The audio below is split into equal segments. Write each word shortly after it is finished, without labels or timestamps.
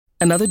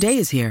Another day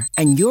is here,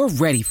 and you're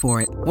ready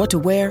for it. What to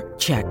wear?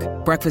 Check.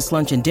 Breakfast,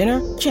 lunch, and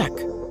dinner? Check.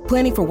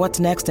 Planning for what's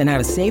next and how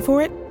to save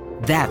for it?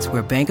 That's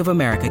where Bank of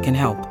America can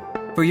help.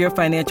 For your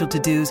financial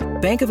to-dos,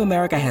 Bank of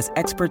America has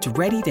experts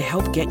ready to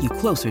help get you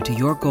closer to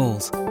your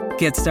goals.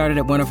 Get started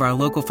at one of our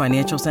local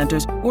financial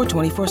centers or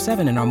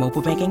 24/7 in our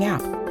mobile banking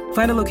app.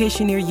 Find a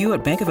location near you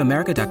at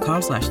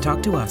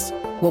bankofamerica.com/talktous.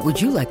 What would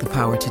you like the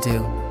power to do?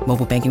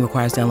 Mobile banking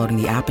requires downloading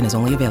the app and is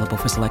only available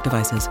for select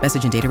devices.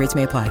 Message and data rates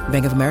may apply.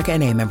 Bank of America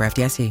N.A., member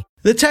FDIC.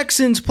 The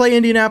Texans play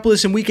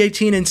Indianapolis in Week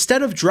 18.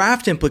 Instead of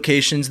draft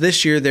implications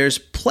this year, there's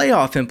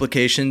playoff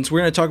implications. We're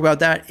going to talk about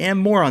that and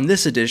more on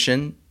this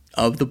edition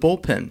of The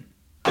Bullpen.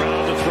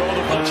 Stroud to throw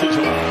the punches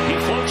away. He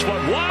floats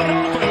one wide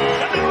open,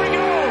 and there he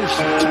goes.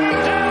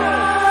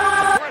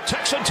 Touchdown for a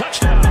Texan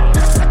touchdown.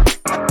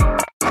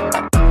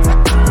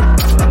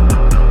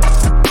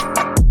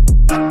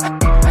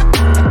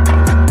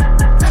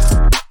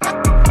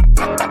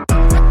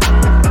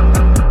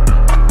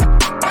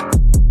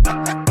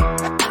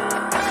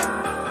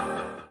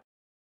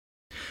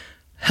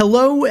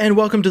 Hello and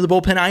welcome to The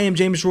Bullpen. I am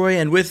James Roy,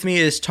 and with me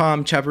is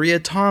Tom Chavarria.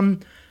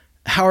 Tom,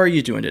 how are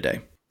you doing today?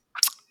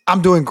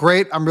 I'm doing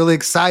great. I'm really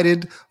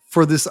excited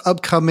for this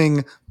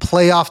upcoming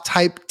playoff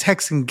type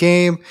Texan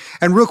game.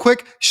 And real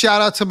quick,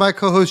 shout out to my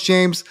co-host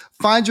James.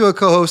 Find you a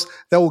co-host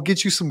that will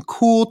get you some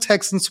cool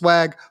Texan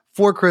swag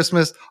for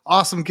Christmas.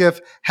 Awesome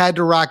gift. Had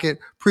to rock it.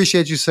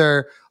 Appreciate you,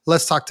 sir.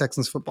 Let's talk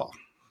Texans football.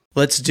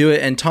 Let's do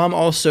it. And Tom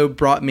also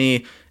brought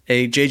me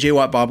a J.J.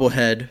 Watt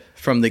bobblehead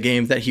from the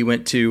game that he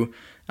went to.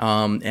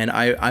 And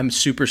I'm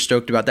super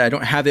stoked about that. I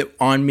don't have it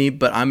on me,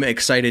 but I'm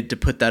excited to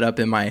put that up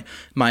in my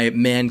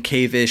man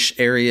cave-ish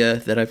area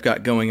that I've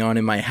got going on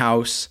in my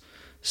house.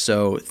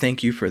 So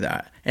thank you for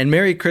that. And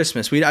Merry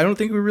Christmas. I don't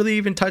think we really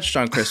even touched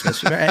on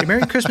Christmas.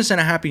 Merry Christmas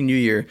and a Happy New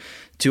Year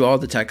to all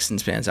the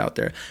Texans fans out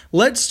there.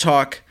 Let's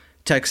talk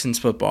Texans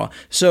football.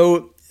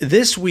 So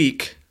this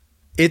week,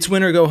 it's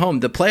win or go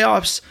home. The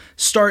playoffs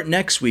start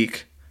next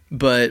week,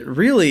 but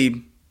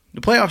really the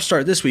playoffs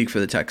start this week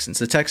for the Texans.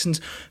 The Texans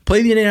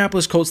play the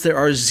Indianapolis Colts. There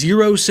are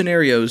zero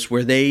scenarios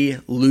where they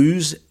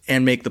lose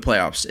and make the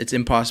playoffs. It's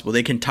impossible.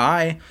 They can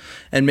tie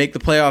and make the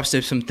playoffs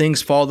if some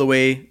things fall the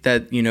way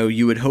that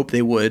you would hope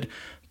they would.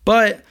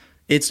 But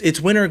it's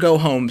win or go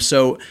home.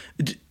 So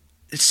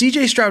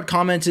CJ Stroud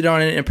commented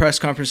on it in a press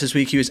conference this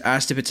week. He was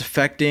asked if it's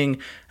affecting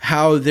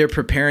how they're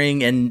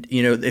preparing and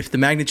if the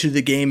magnitude of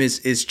the game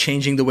is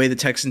changing the way the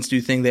Texans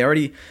do things. They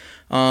already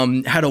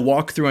had a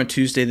walkthrough on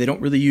Tuesday. They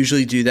don't really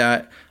usually do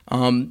that.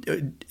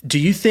 Do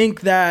you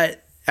think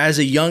that as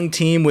a young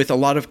team with a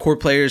lot of core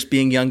players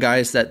being young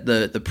guys that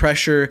the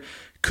pressure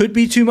could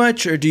be too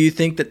much? Or do you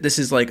think that this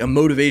is like a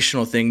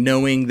motivational thing,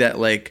 knowing that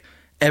like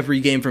every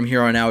game from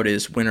here on out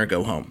is win or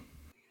go home?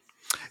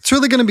 It's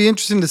really going to be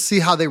interesting to see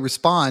how they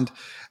respond.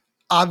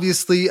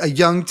 Obviously, a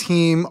young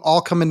team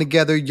all coming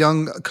together,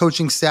 young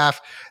coaching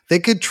staff, they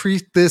could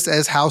treat this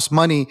as house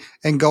money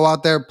and go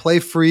out there, play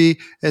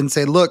free and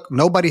say, look,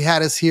 nobody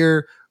had us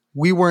here.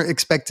 We weren't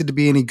expected to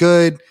be any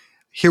good.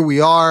 Here we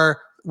are.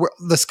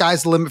 The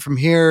sky's the limit from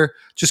here.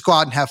 Just go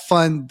out and have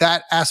fun.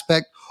 That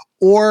aspect.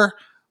 Or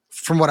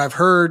from what I've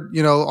heard,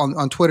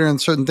 on Twitter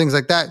and certain things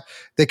like that,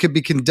 they could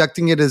be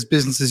conducting it as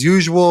business as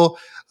usual,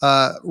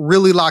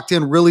 really locked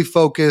in, really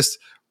focused,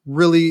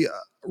 really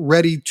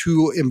ready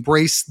to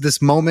embrace this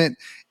moment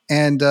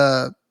and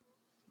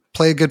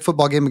play a good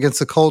football game against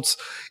the Colts.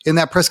 In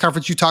that press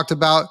conference you talked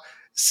about,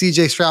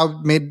 CJ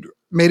Stroud made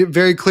it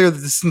very clear that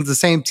this is the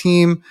same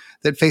team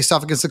that faced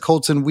off against the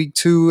Colts in week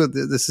 2.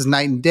 This is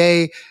night and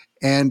day,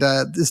 and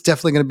it's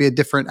definitely going to be a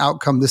different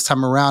outcome this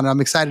time around. I'm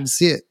excited to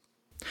see it.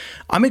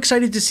 I'm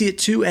excited to see it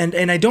too,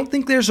 and I don't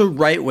think there's a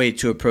right way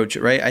to approach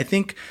it, right? I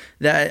think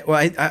that,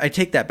 I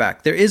take that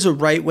back. There is a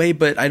right way,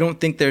 but I don't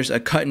think there's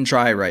a cut and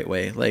dry right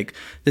way. Like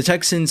the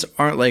Texans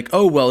aren't like,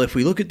 oh, well, if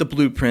we look at the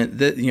blueprint,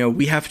 that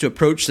we have to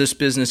approach this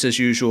business as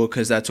usual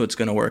because that's what's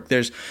going to work.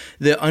 There's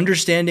the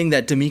understanding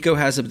that D'Amico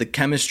has of the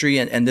chemistry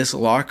and this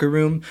locker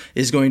room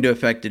is going to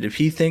affect it. If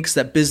he thinks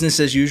that business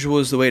as usual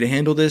is the way to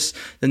handle this,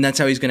 then that's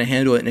how he's going to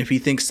handle it. And if he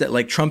thinks that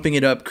like trumping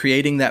it up,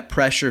 creating that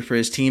pressure for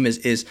his team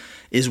is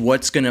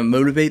what's going to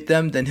motivate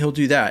them, then he'll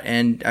do that.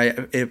 And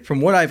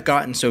from what I've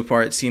gotten so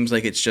far, it seems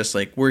like it's just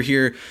like, we're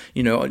here,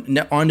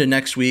 on to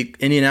next week.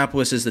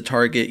 Indianapolis is the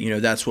target.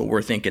 That's what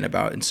we're thinking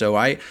about. And so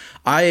I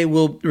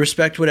will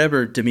respect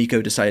whatever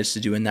D'Amico decides to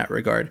do in that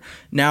regard.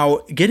 Now,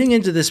 getting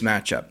into this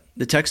matchup,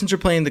 the Texans are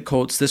playing the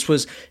Colts. This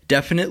was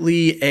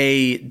definitely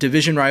a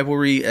division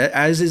rivalry,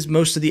 as is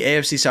most of the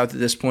AFC South at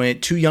this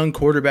point. Two young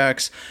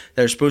quarterbacks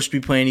that are supposed to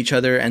be playing each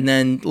other. And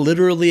then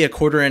literally a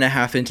quarter and a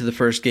half into the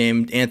first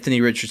game, Anthony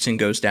Richardson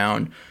goes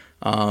down,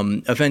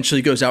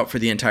 eventually goes out for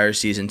the entire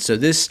season. So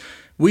this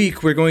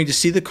week, we're going to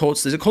see the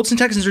Colts. The Colts and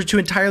Texans are two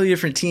entirely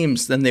different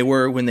teams than they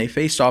were when they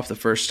faced off the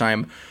first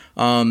time.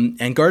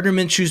 And Gardner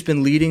Minshew's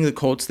been leading the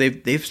Colts.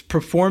 They've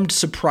performed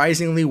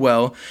surprisingly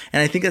well,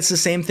 and I think that's the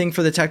same thing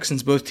for the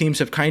Texans. Both teams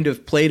have kind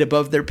of played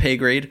above their pay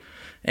grade,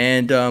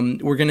 and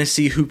we're going to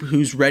see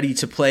who's ready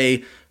to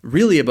play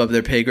really above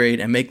their pay grade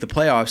and make the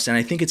playoffs. And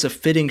I think it's a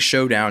fitting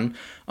showdown.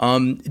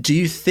 Do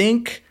you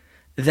think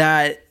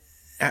that,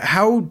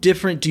 how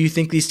different do you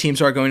think these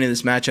teams are going into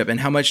this matchup? And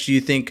how much do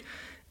you think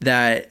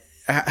that,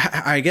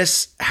 I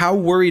guess, how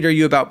worried are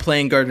you about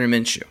playing Gardner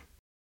Minshew?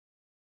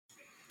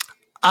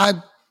 I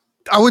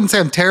wouldn't say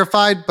I'm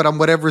terrified, but I'm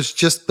whatever's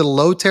just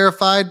below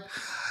terrified.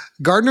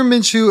 Gardner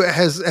Minshew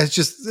has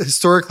just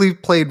historically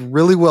played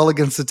really well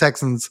against the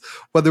Texans,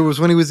 whether it was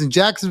when he was in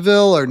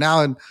Jacksonville or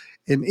now in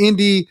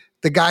Indy.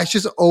 The guy's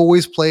just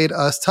always played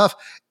us tough.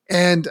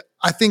 And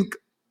I think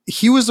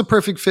he was the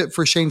perfect fit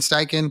for Shane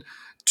Steichen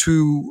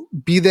to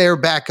be their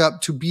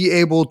backup, to be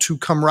able to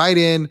come right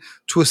in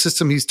to a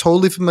system he's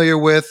totally familiar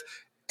with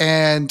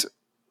and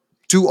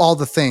do all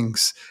the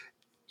things.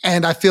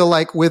 And I feel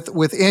like with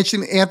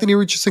Anthony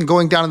Richardson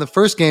going down in the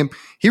first game,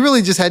 he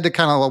really just had to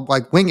kind of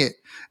like wing it.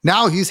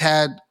 Now he's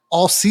had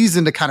all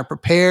season to kind of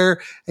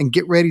prepare and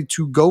get ready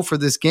to go for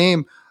this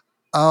game.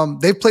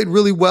 They've played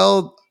really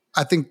well.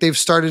 I think they've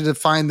started to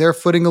find their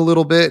footing a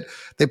little bit.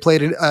 They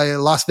played a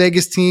Las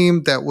Vegas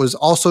team that was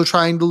also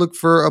trying to look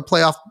for a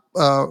playoff,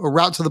 a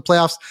route to the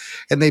playoffs,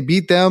 and they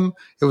beat them.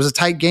 It was a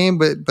tight game,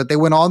 but they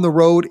went on the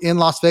road in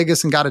Las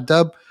Vegas and got a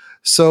dub.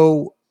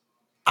 So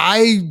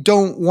I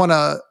don't want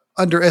to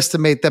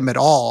underestimate them at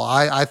all.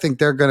 I think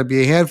they're going to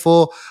be a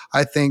handful.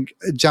 I think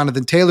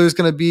Jonathan Taylor is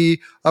going to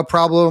be a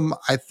problem.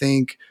 I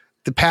think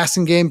the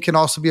passing game can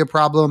also be a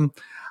problem.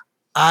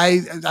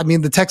 I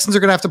mean, the Texans are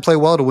going to have to play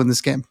well to win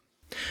this game.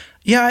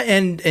 Yeah,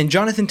 and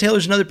Jonathan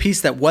Taylor's another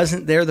piece that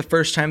wasn't there the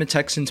first time the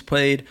Texans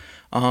played.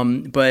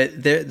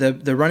 But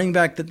the running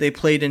back that they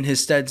played in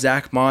his stead,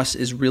 Zach Moss,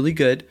 is really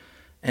good.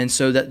 And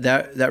so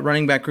that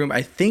running back room,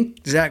 I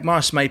think Zach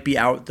Moss might be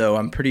out, though.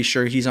 I'm pretty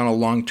sure he's on a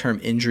long-term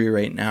injury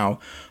right now.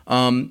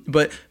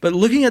 But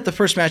looking at the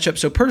first matchup,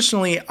 so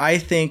personally, I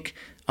think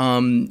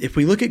if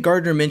we look at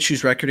Gardner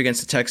Minshew's record against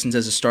the Texans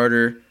as a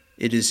starter,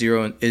 it is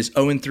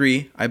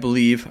 0-3, I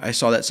believe. I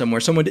saw that somewhere.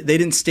 They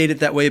didn't state it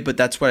that way, but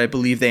that's what I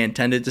believe they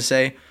intended to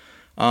say.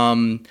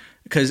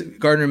 Because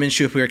Gardner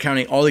Minshew, if we were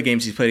counting all the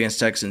games he's played against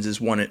Texans, is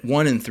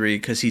 1-3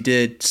 because he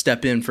did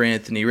step in for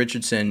Anthony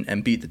Richardson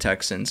and beat the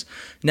Texans.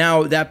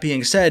 Now, that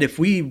being said, if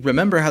we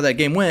remember how that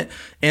game went,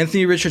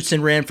 Anthony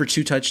Richardson ran for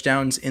 2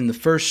 touchdowns in the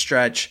first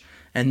stretch,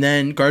 and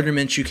then Gardner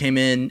Minshew came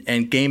in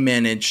and game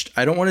managed.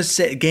 I don't want to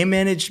say game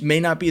managed may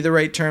not be the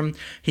right term.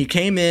 He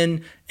came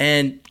in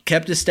and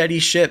kept a steady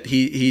ship.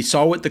 He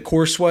saw what the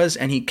course was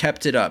and he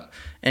kept it up.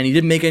 And he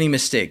didn't make any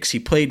mistakes. He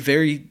played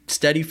very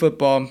steady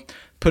football,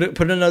 put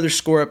another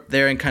score up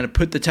there and kind of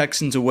put the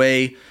Texans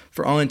away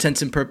for all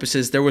intents and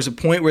purposes. There was a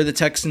point where the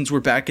Texans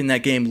were back in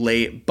that game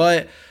late,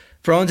 but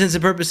for all intents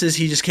and purposes,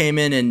 he just came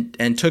in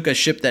and took a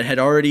ship that had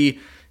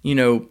already,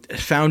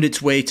 found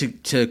its way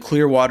to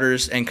clear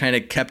waters and kind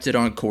of kept it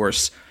on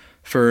course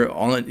for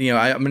all. I'm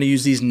going to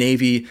use these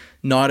Navy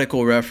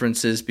nautical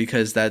references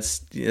because that's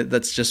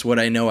just what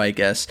I know, I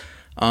guess.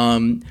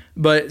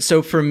 But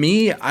so for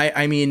me,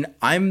 I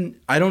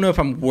don't know if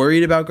I'm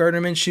worried about Gardner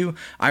Minshew.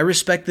 I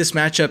respect this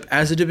matchup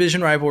as a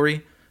division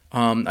rivalry.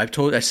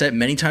 I've said it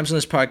many times on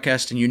this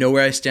podcast, and you know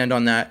where I stand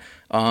on that.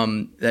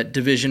 That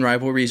division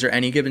rivalries are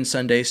any given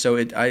Sunday. So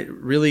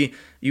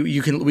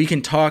we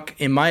can talk,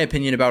 in my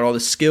opinion, about all the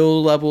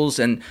skill levels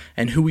and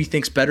who we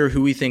think's better,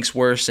 who we think's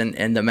worse, and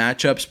the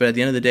matchups. But at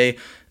the end of the day,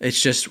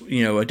 it's just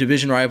a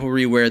division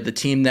rivalry where the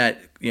team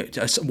that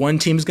one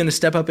team's going to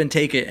step up and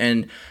take it,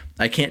 and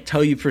I can't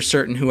tell you for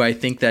certain who I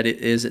think that it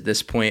is at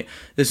this point.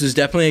 This is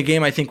definitely a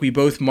game I think we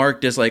both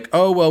marked as like,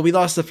 oh well, we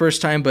lost the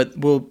first time, but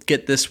we'll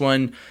get this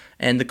one.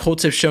 And the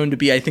Colts have shown to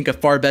be, I think, a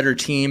far better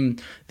team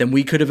than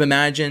we could have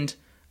imagined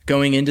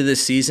going into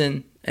this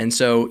season. And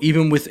so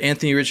even with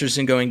Anthony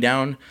Richardson going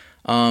down,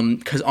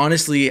 because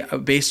honestly,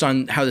 based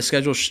on how the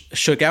schedule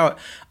shook out,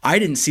 I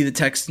didn't see the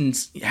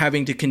Texans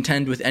having to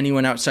contend with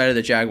anyone outside of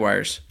the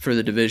Jaguars for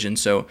the division.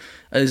 So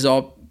it is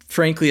all,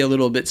 frankly, a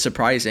little bit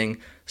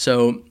surprising.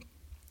 So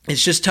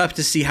it's just tough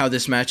to see how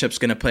this matchup's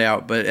going to play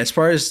out. But as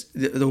far as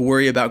the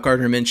worry about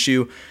Gardner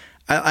Minshew,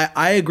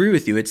 I agree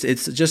with you.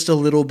 It's just a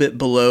little bit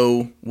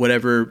below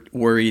whatever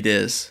worried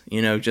is.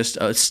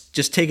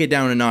 Just take it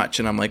down a notch,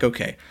 and I'm like,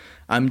 okay,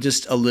 I'm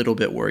just a little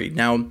bit worried.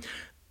 Now,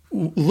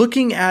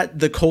 looking at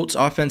the Colts'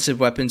 offensive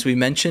weapons, we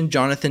mentioned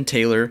Jonathan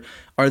Taylor.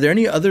 Are there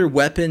any other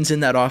weapons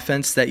in that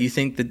offense that you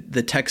think that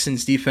the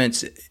Texans'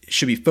 defense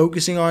should be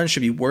focusing on,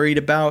 should be worried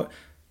about?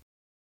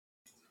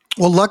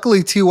 Well,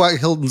 luckily, T.Y.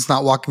 Hilton's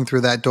not walking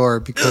through that door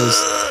because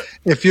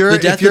if you're the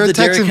death if you're of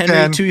the a Texan Derrick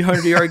Henry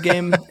fan, 200-yard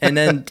game and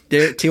then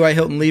T.Y.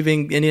 Hilton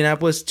leaving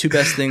Indianapolis, two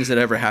best things that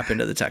ever happened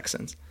to the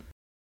Texans.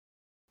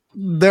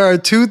 there are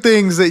two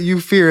things that you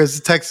fear as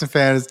a Texan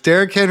fan: is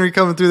Derrick Henry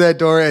coming through that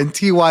door and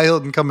T.Y.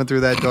 Hilton coming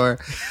through that door.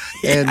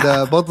 And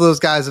both of those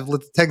guys have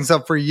lit the Texans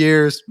up for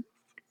years.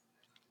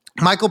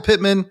 Michael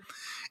Pittman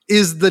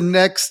is the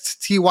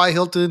next T.Y.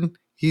 Hilton.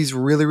 He's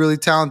really, really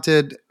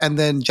talented. And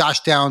then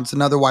Josh Downs,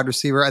 another wide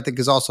receiver, I think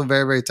is also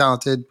very, very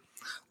talented.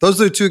 Those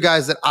are the two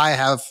guys that I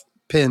have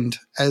pinned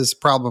as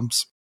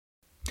problems.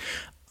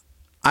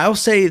 I'll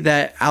say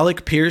that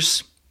Alec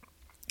Pierce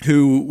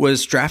who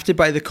was drafted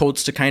by the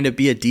Colts to kind of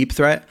be a deep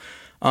threat.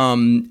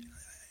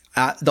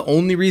 The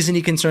only reason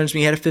he concerns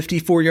me, he had a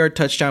 54-yard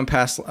touchdown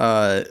pass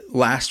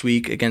last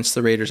week against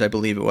the Raiders, I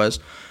believe it was.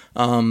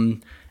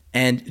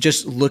 And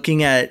just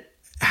looking at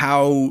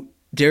how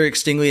Derek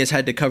Stingley has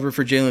had to cover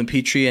for Jalen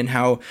Petrie and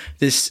how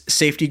this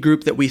safety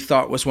group that we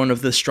thought was one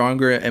of the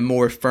stronger and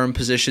more firm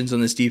positions on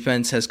this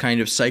defense has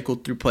kind of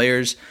cycled through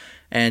players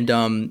and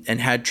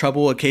had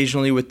trouble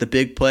occasionally with the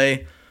big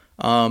play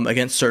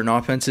against certain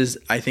offenses.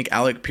 I think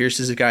Alec Pierce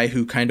is a guy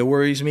who kind of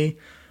worries me.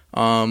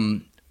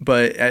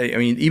 But I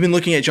mean, even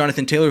looking at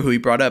Jonathan Taylor, who he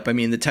brought up, I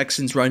mean, the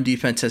Texans' run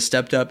defense has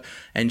stepped up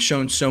and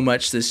shown so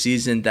much this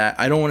season that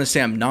I don't want to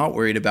say I'm not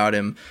worried about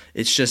him.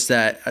 It's just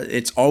that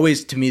it's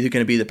always, to me,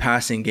 going to be the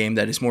passing game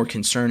that is more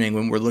concerning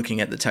when we're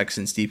looking at the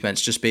Texans'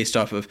 defense, just based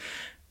off of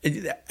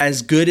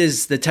as good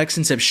as the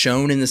Texans have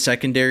shown in the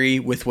secondary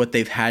with what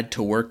they've had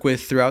to work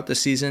with throughout the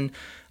season.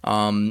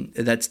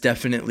 That's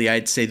definitely,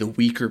 I'd say, the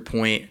weaker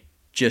point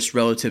just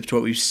relative to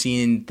what we've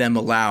seen them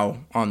allow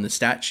on the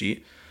stat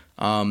sheet.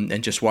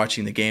 And just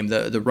watching the game,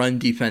 the run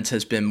defense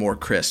has been more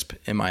crisp,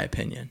 in my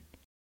opinion.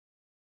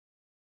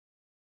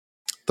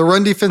 The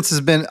run defense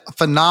has been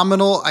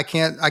phenomenal. I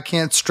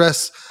can't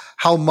stress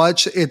how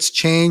much it's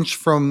changed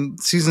from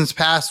seasons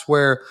past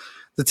where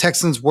the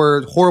Texans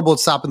were horrible at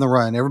stopping the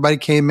run. Everybody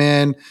came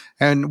in,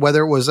 and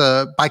whether it was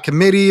by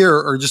committee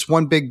or just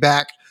one big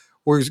back,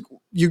 where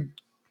you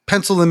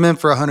pencil them in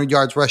for 100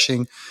 yards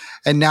rushing.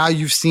 And now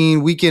you've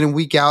seen week in and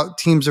week out,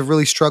 teams have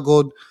really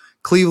struggled.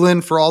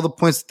 Cleveland, for all the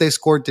points that they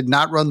scored, did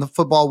not run the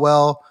football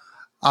well.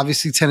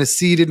 Obviously,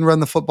 Tennessee didn't run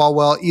the football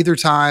well either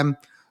time.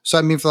 So,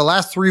 I mean, for the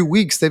last 3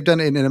 weeks, they've done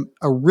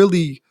a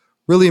really,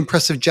 really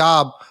impressive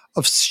job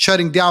of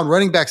shutting down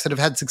running backs that have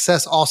had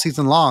success all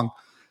season long.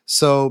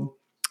 So,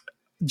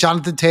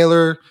 Jonathan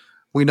Taylor,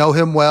 we know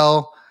him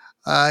well.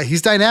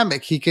 He's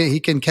dynamic. He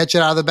can catch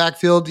it out of the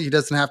backfield. He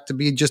doesn't have to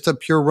be just a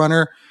pure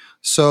runner.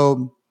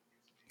 So,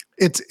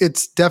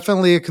 it's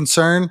definitely a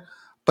concern.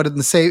 But in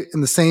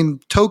the same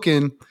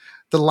token,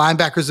 the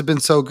linebackers have been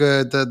so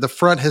good. The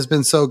front has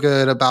been so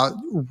good about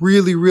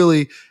really,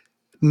 really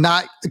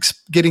not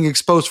getting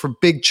exposed for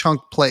big chunk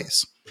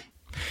plays.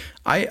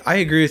 I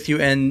agree with you.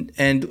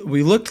 And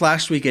we looked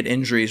last week at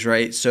injuries,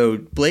 right? So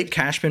Blake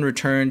Cashman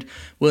returned,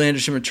 Will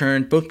Anderson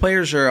returned. Both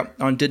players are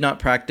on did not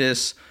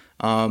practice,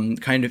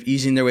 kind of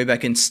easing their way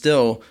back in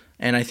still.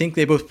 And I think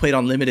they both played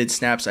on limited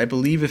snaps. I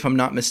believe, if I'm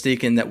not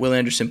mistaken, that Will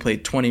Anderson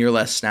played 20 or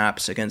less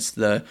snaps against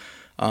the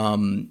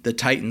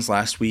Titans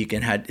last week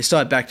and still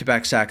had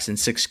back-to-back sacks and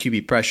 6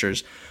 QB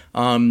pressures.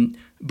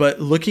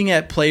 But looking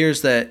at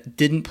players that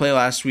didn't play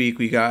last week,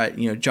 we got,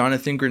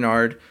 Jonathan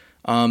Grenard.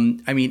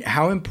 I mean,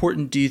 how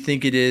important do you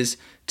think it is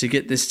to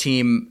get this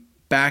team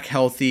back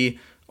healthy,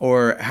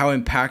 or how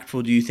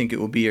impactful do you think it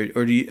will be?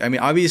 Or do you, I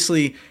mean,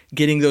 obviously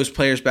getting those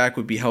players back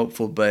would be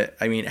helpful, but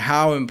I mean,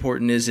 how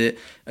important is it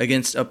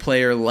against a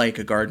player like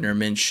a Gardner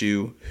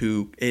Minshew,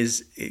 who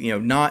is,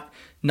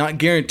 not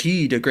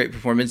guaranteed a great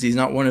performance? He's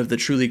not one of the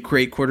truly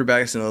great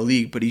quarterbacks in the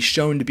league, but he's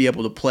shown to be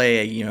able to play,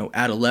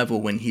 at a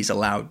level when he's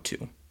allowed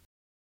to.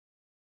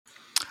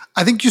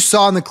 I think you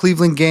saw in the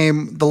Cleveland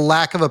game the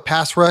lack of a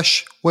pass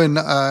rush when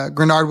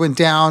Grenard went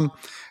down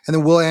and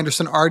then Will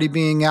Anderson already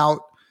being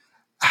out,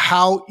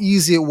 how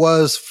easy it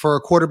was for a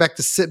quarterback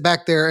to sit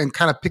back there and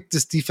kind of pick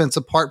this defense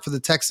apart for the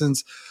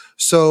Texans.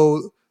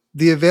 So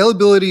the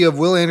availability of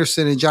Will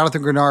Anderson and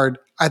Jonathan Grenard,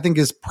 I think,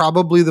 is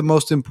probably the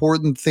most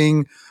important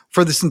thing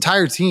for this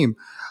entire team.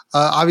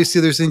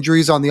 Obviously, there's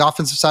injuries on the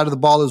offensive side of the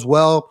ball as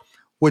well,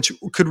 which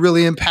could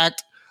really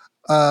impact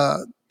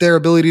their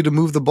ability to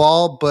move the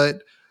ball.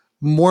 But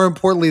more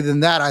importantly than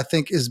that, I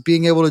think, is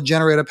being able to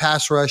generate a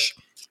pass rush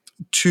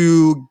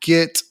to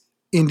get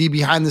Indy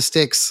behind the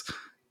sticks,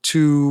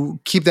 to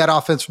keep that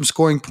offense from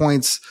scoring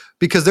points,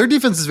 because their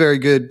defense is very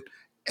good.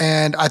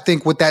 And I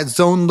think with that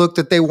zone look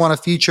that they want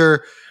to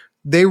feature,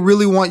 they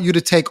really want you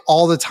to take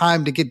all the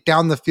time to get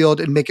down the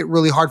field and make it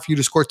really hard for you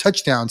to score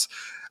touchdowns.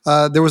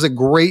 There was a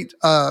great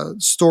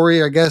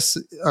story, I guess,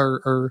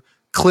 or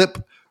clip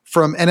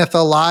from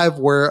NFL Live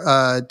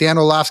where Dan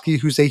Orlovsky,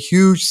 who's a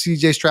huge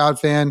CJ Stroud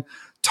fan,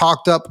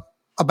 talked up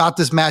about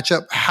this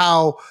matchup,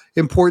 how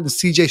important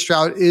CJ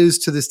Stroud is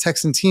to this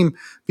Texan team,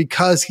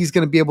 because he's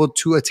going to be able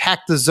to attack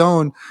the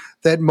zone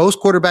that most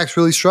quarterbacks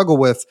really struggle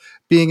with,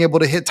 being able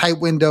to hit tight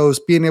windows,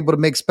 being able to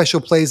make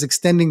special plays,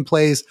 extending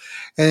plays.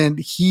 And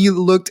he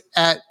looked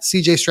at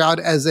CJ Stroud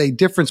as a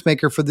difference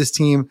maker for this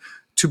team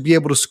to be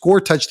able to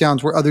score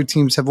touchdowns where other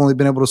teams have only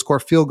been able to score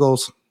field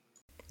goals.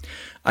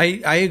 I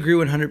agree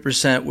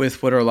 100%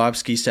 with what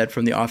Orlovsky said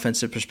from the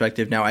offensive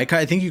perspective. Now, I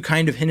think you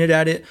kind of hinted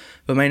at it,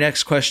 but my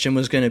next question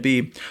was going to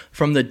be,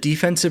 from the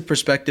defensive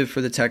perspective for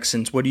the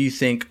Texans, what do you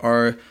think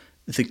are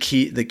the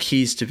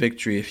keys to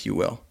victory, if you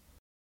will?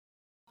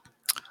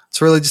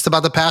 It's really just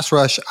about the pass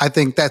rush. I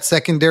think that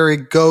secondary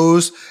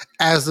goes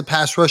as the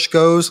pass rush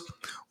goes.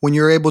 When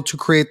you're able to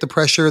create the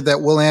pressure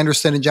that Will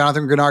Anderson and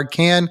Jonathan Grenard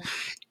can,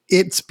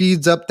 it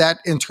speeds up that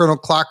internal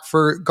clock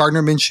for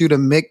Gardner Minshew to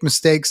make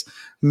mistakes,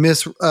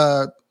 miss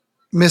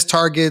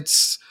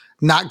targets,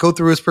 not go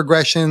through his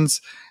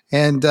progressions.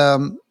 And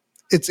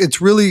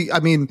it's really, I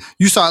mean,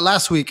 you saw it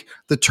last week,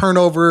 the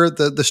turnover,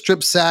 the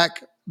strip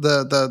sack,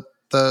 the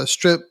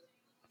strip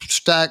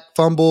stack,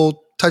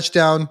 fumble,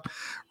 touchdown,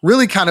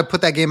 really kind of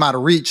put that game out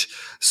of reach.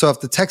 So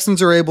if the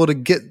Texans are able to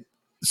get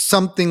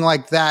something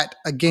like that,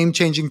 a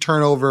game-changing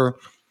turnover,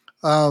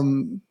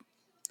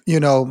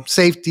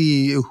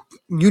 safety,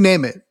 you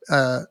name it,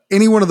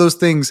 any one of those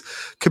things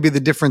could be the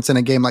difference in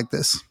a game like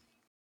this.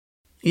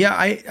 Yeah,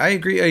 I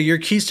agree. Your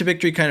keys to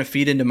victory kind of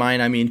feed into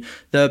mine. I mean,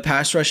 the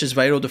pass rush is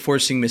vital to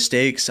forcing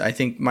mistakes. I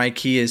think my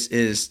key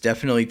is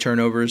definitely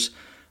turnovers.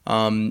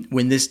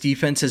 When this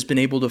defense has been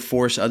able to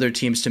force other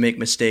teams to make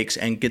mistakes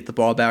and get the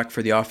ball back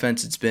for the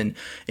offense, it's been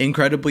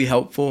incredibly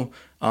helpful.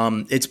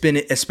 It's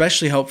been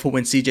especially helpful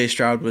when CJ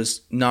Stroud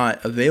was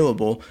not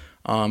available.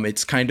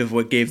 It's kind of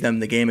what gave them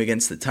the game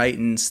against the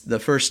Titans the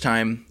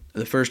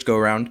first go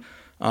around.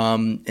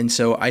 And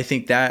so I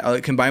think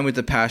that combined with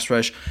the pass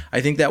rush, I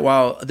think that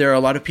while there are a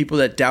lot of people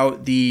that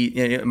doubt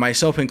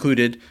myself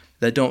included,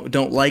 that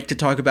don't like to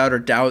talk about or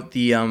doubt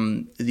the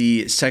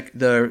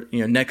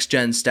next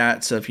gen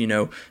stats of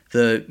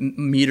the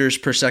meters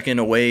per second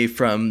away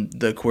from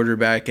the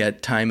quarterback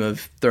at time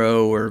of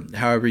throw, or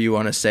however you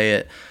want to say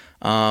it.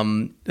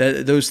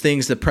 Those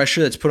things, the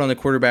pressure that's put on the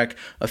quarterback,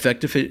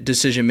 effective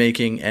decision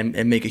making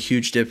and make a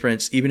huge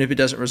difference, even if it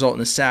doesn't result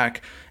in a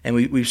sack. And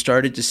we've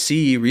started to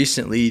see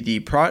recently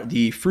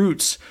the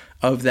fruits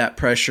of that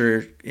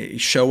pressure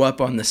show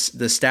up on the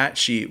stat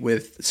sheet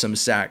with some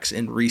sacks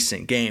in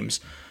recent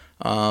games.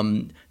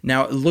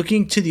 Now,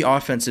 looking to the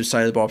offensive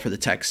side of the ball for the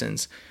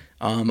Texans,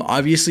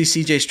 obviously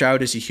CJ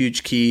Stroud is a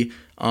huge key.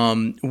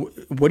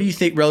 What do you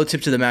think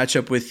relative to the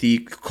matchup with the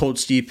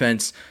Colts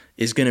defense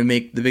is going to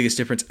make the biggest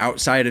difference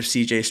outside of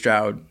CJ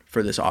Stroud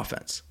for this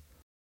offense?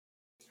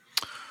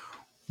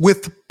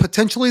 With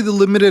potentially the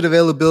limited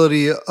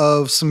availability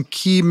of some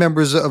key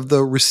members of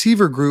the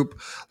receiver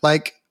group,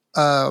 like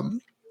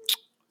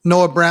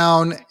Noah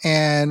Brown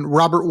and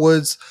Robert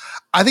Woods,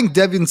 I think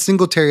Devin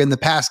Singletary in the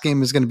pass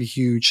game is going to be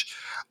huge.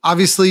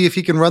 Obviously, if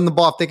he can run the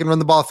ball, if they can run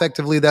the ball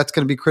effectively, that's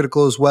going to be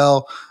critical as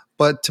well.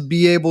 But to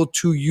be able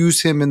to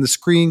use him in the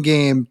screen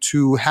game,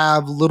 to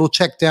have little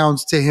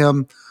checkdowns to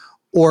him,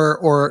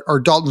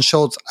 or Dalton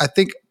Schultz, I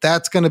think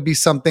that's going to be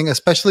something,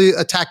 especially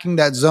attacking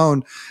that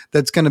zone,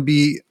 that's going to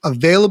be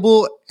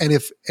available. And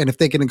if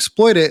they can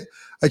exploit it,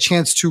 a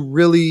chance to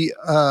really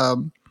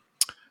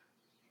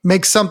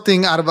make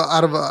something out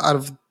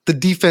of the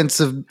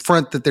defensive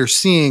front that they're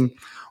seeing.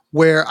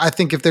 Where I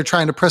think if they're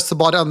trying to press the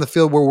ball down the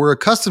field where we're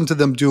accustomed to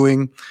them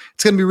doing,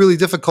 it's going to be really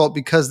difficult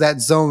because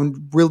that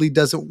zone really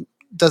doesn't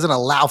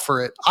allow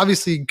for it.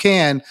 Obviously, you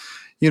can,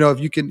 if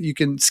you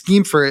can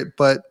scheme for it,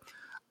 but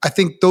I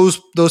think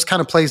those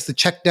kind of plays, the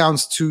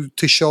checkdowns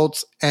to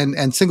Schultz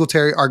and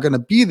Singletary are going to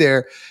be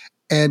there,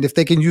 and if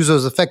they can use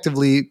those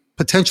effectively,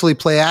 potentially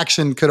play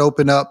action could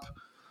open up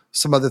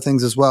some other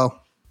things as well.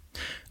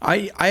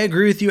 I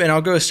agree with you, and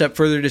I'll go a step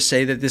further to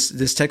say that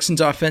this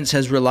Texans offense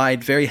has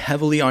relied very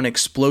heavily on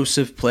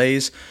explosive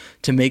plays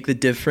to make the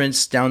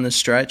difference down the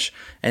stretch.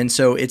 And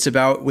so it's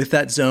about, with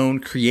that zone,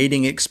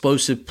 creating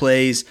explosive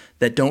plays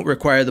that don't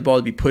require the ball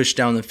to be pushed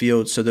down the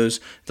field. So those,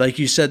 like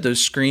you said, those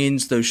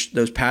screens,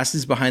 those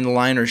passes behind the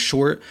line are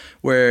short,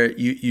 where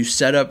you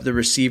set up the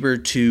receiver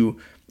to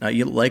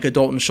like a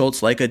Dalton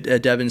Schultz, like a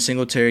Devin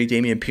Singletary,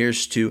 Dameon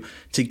Pierce, to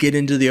get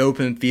into the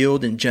open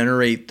field and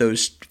generate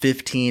those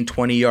 15,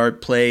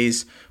 20-yard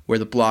plays where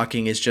the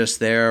blocking is just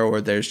there, or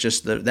there's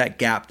just that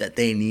gap that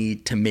they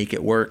need to make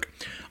it work.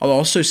 I'll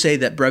also say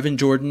that Brevin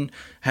Jordan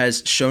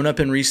has shown up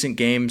in recent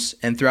games,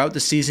 and throughout the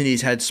season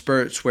he's had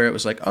spurts where it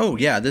was like, oh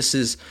yeah, this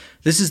is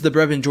the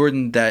Brevin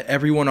Jordan that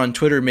everyone on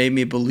Twitter made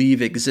me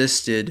believe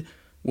existed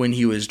when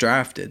he was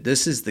drafted.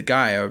 This is the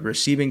guy, a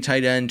receiving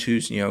tight end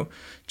who's,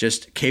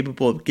 just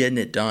capable of getting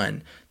it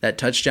done. That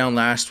touchdown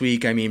last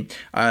week, I mean,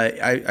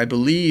 I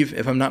believe,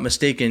 if I'm not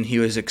mistaken,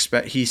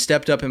 he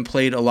stepped up and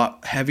played a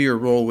lot heavier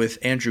role with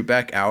Andrew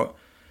Beck out.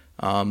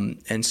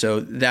 And so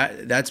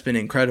that's been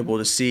incredible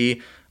to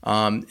see.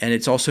 And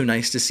it's also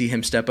nice to see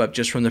him step up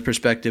just from the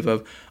perspective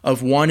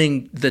of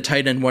wanting the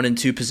tight end 1 and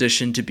 2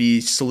 position to be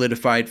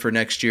solidified for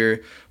next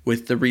year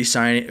with the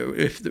re-signing,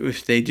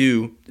 if they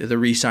do, the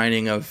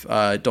re-signing of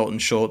Dalton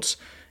Schultz,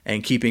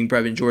 and keeping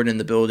Brevin Jordan in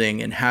the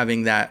building and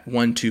having that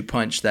 1-2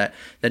 punch that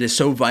is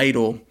so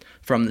vital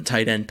from the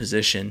tight end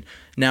position.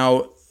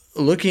 Now,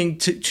 looking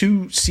to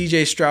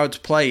CJ Stroud's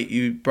plight,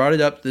 you brought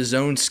it up, the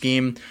zone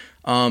scheme.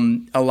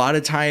 A lot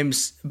of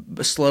times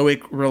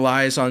Slowick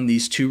relies on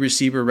these 2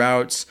 receiver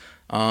routes.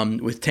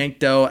 With Tank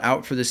Dell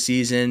out for the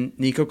season,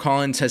 Nico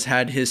Collins has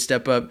had his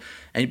step up,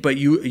 but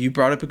you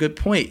brought up a good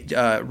point.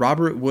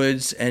 Robert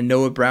Woods and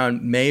Noah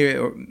Brown may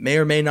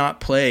or may not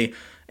play,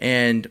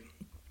 and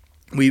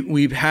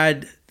we've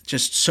had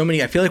just so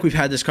many. I feel like we've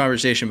had this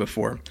conversation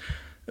before,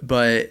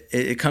 but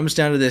it comes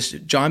down to this: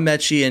 John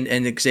Mechie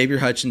and Xavier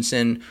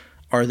Hutchinson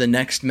are the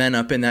next men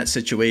up in that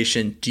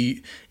situation.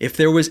 If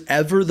there was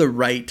ever the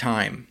right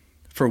time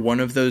for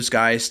one of those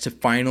guys to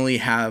finally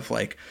have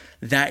like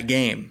that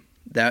game,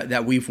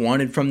 that we've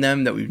wanted from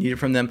them, that we've needed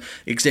from them.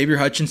 Xavier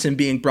Hutchinson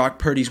being Brock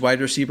Purdy's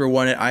wide receiver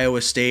one at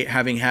Iowa State,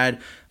 having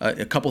had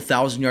a couple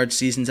 1,000-yard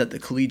seasons at the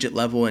collegiate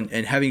level, and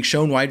having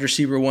shown wide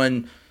receiver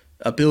one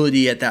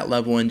ability at that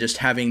level, and just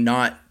having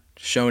not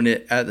shown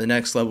it at the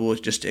next level,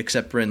 just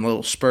except for in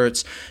little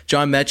spurts.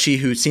 John Mechie,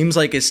 who seems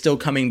like is still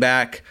coming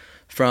back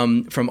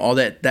from all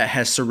that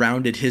has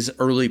surrounded his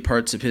early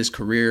parts of his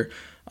career.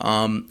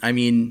 I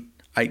mean,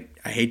 I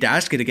hate to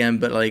ask it again,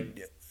 but like,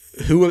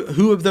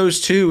 who of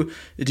those two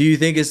do you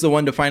think is the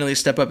one to finally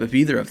step up, if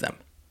either of them?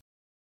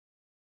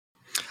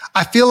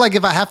 I feel like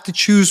if I have to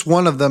choose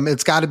one of them,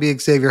 it's got to be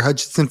Xavier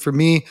Hutchinson for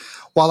me.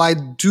 While I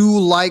do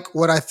like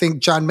what I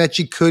think John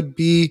Mechie could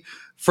be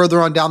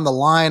further on down the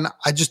line,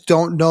 I just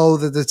don't know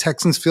that the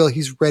Texans feel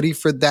he's ready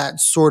for that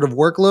sort of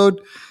workload.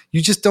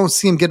 You just don't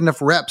see him get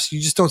enough reps.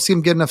 You just don't see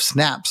him get enough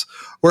snaps.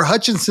 Where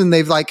Hutchinson,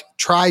 they've like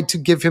tried to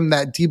give him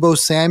that Deebo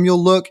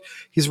Samuel look.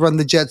 He's run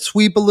the jet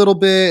sweep a little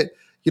bit.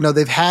 You know,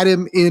 they've had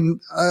him in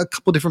a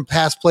couple different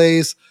pass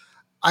plays.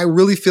 I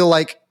really feel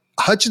like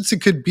Hutchinson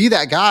could be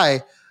that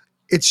guy.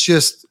 It's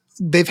just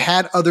they've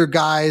had other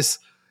guys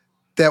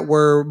that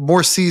were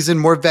more seasoned,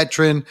 more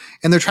veteran,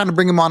 and they're trying to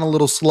bring him on a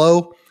little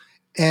slow.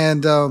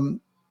 And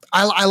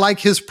I like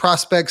his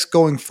prospects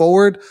going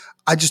forward.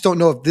 I just don't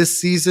know if this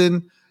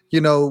season,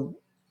 you know,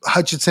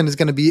 Hutchinson is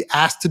going to be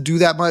asked to do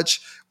that much.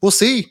 We'll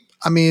see.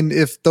 I mean,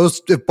 if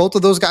both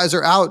of those guys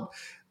are out,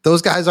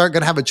 those guys aren't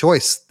going to have a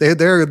choice. They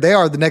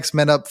are the next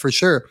men up for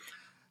sure.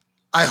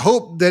 I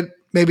hope that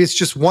maybe it's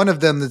just one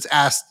of them that's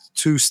asked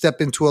to step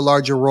into a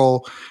larger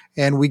role,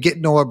 and we get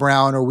Noah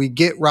Brown or we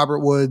get Robert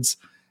Woods.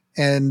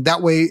 And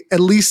that way, at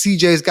least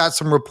CJ's got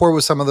some rapport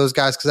with some of those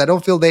guys, because I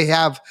don't feel they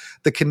have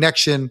the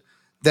connection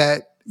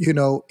that, you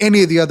know,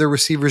 any of the other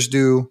receivers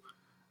do,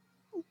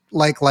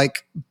 like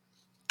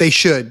they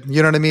should.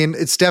 You know what I mean?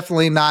 It's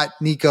definitely not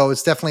Nico.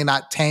 It's definitely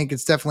not Tank.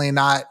 It's definitely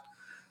not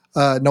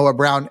Noah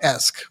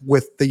Brown-esque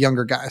with the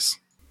younger guys.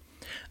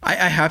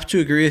 I have to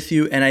agree with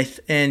you,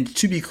 and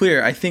to be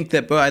clear, I think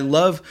that, but I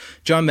love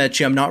John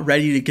Mechie. I'm not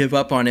ready to give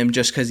up on him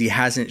just because he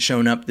hasn't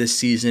shown up this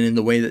season in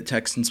the way that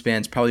Texans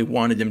fans probably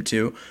wanted him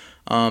to.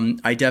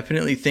 I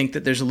definitely think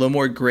that there's a little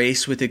more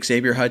grace with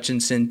Xavier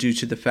Hutchinson due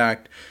to the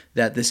fact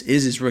that this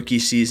is his rookie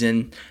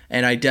season,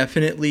 and I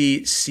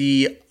definitely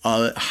see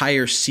a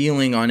higher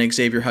ceiling on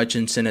Xavier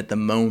Hutchinson at the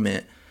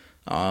moment.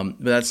 But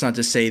that's not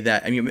to say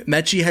that, I mean,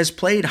 Mechie has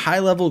played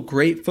high-level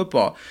great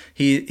football.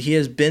 He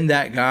has been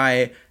that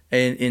guy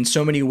in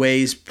so many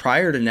ways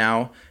prior to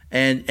now,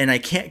 and I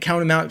can't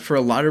count him out for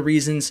a lot of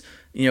reasons,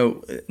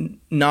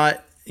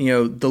 not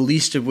the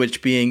least of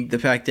which being the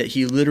fact that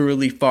he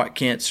literally fought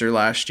cancer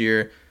last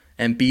year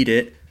and beat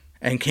it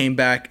and came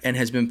back and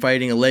has been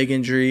fighting a leg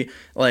injury.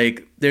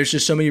 Like, there's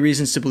just so many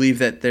reasons to believe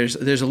that there's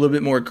a little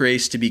bit more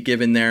grace to be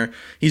given there.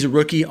 He's a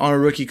rookie on a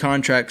rookie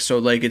contract, so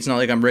like, it's not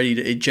like I'm ready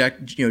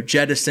to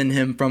jettison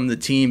him from the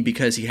team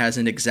because he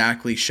hasn't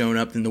exactly shown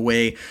up in the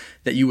way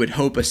that you would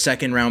hope a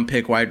second-round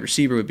pick wide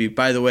receiver would be.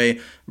 By the way,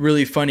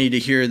 really funny to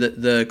hear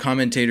that the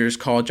commentators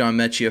call John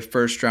Mechie a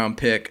first-round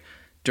pick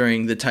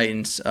during the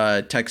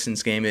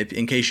Texans game.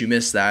 In case you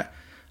missed that,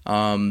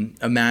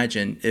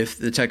 imagine if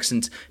the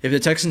Texans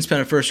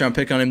spent a first-round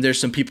pick on him.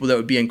 There's some people that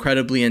would be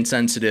incredibly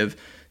insensitive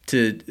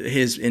to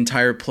his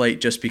entire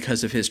plight just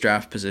because of his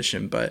draft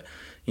position. But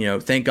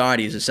thank God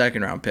he's a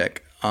second-round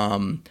pick.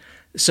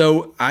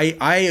 So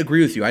I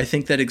agree with you. I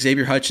think that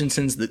Xavier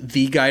Hutchinson's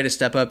the guy to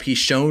step up. He's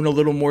shown a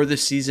little more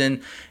this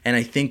season, and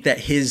I think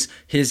that his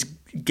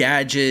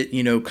gadget,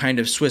 kind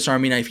of Swiss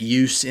Army knife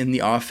use in the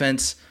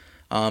offense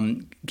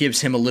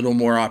gives him a little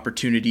more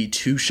opportunity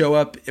to show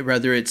up,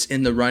 whether it's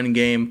in the run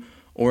game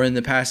or in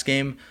the pass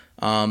game.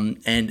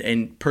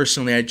 And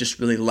personally, I just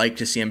really like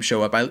to see him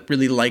show up. I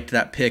really liked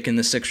that pick in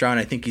the 6th round.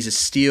 I think he's a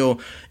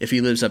steal if he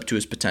lives up to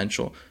his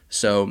potential.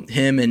 So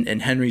him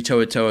and Henry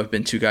To'oTo'o have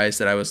been two guys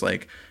that I was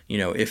like,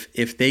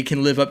 if they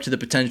can live up to the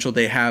potential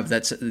they have,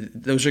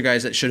 those are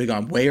guys that should have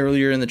gone way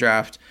earlier in the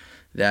draft.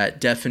 That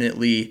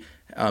definitely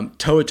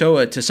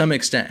To'oTo'o to some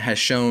extent has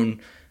shown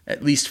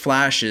at least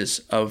flashes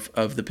of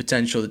the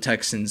potential the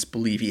Texans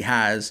believe he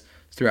has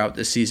throughout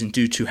this season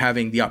due to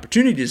having the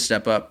opportunity to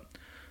step up.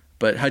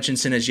 But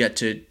Hutchinson has yet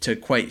to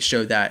quite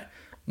show that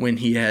when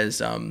he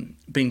has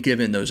been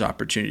given those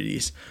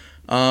opportunities.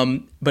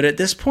 But at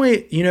this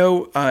point, do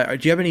you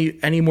have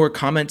any more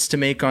comments to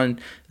make on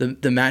the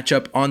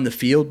matchup on the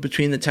field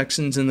between the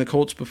Texans and the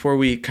Colts before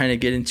we kind of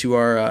get into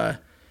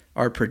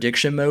our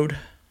prediction mode?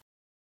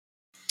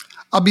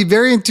 I'll be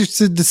very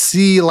interested to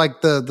see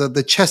like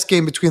the chess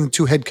game between the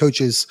two head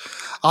coaches.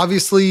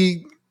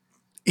 Obviously,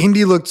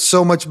 Indy looked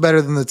so much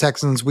better than the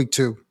Texans week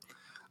 2.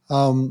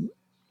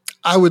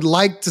 I would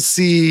like to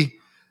see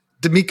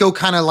D'Amico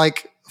kind of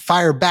like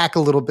fire back a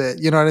little bit.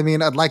 You know what I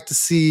mean? I'd like to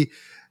see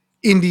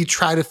Indy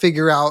try to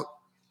figure out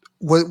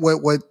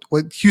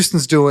what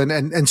Houston's doing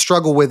and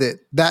struggle with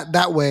it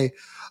that way.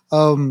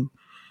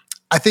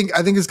 I think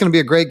it's going to be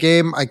a great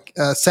game.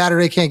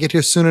 Saturday can't get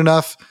here soon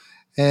enough,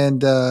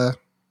 and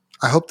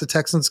I hope the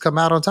Texans come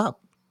out on top.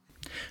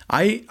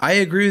 I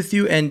agree with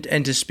you. And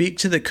to speak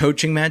to the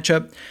coaching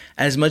matchup,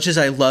 as much as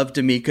I love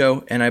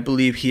D'Amico, and I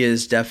believe he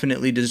is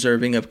definitely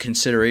deserving of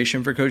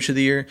consideration for Coach of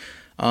the Year,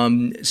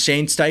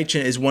 Shane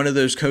Steichen is one of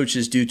those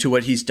coaches due to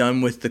what he's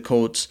done with the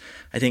Colts.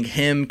 I think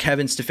him,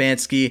 Kevin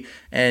Stefanski,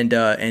 and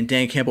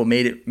Dan Campbell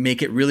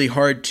make it really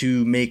hard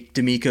to make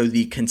D'Amico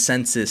the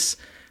consensus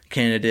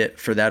candidate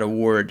for that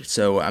award.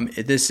 So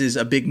this is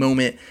a big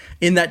moment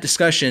in that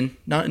discussion.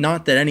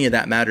 Not that any of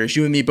that matters.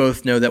 You and me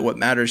both know that what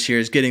matters here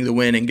is getting the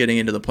win and getting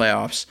into the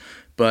playoffs.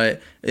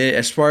 But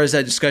as far as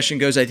that discussion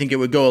goes, I think it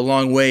would go a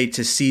long way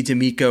to see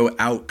D'Amico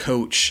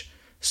out-coach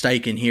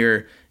Steichen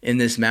here in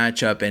this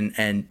matchup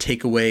and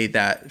take away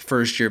that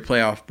first-year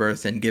playoff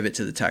berth and give it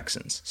to the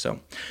Texans. So I'm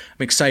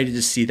excited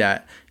to see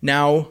that.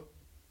 Now,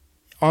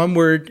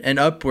 onward and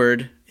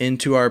upward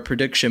into our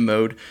prediction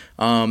mode.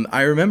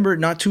 I remember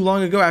not too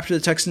long ago after the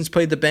Texans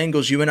played the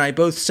Bengals, you and I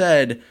both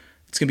said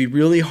it's going to be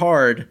really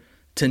hard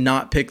to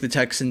not pick the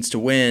Texans to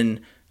win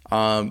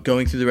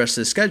going through the rest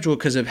of the schedule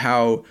because of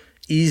how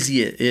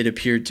easy it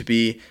appeared to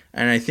be.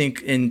 And I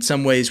think in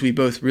some ways we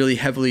both really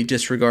heavily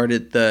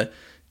disregarded the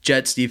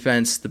Jets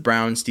defense, the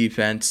Browns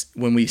defense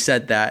when we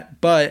said that.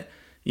 But,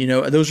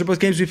 those are both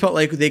games we felt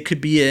like they could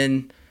be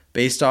in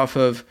based off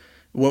of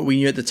what we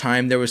knew at the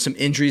time. There was some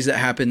injuries that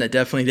happened that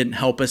definitely didn't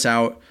help us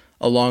out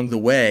along the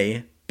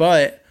way.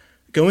 But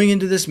going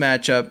into this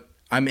matchup,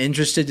 I'm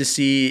interested to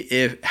see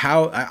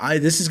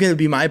this is going to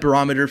be my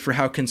barometer for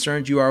how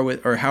concerned you are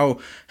with, or how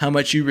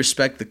much you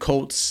respect the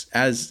Colts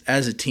as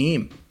a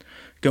team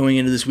going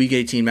into this Week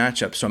 18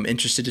 matchup. So I'm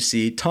interested to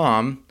see,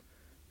 Tom,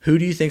 who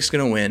do you think is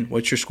going to win?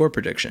 What's your score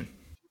prediction?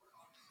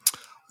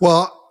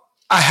 Well,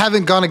 I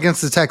haven't gone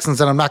against the Texans,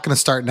 and I'm not going to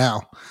start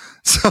now.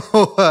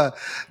 So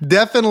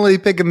definitely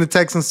picking the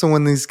Texans to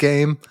win this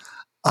game.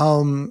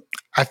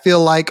 I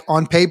feel like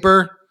on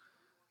paper,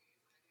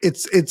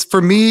 it's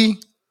for me.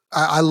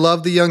 I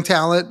love the young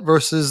talent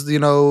versus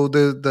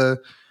the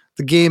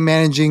game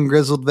managing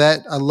grizzled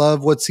vet. I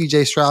love what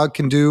CJ Stroud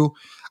can do.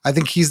 I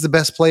think he's the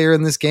best player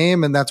in this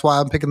game, and that's why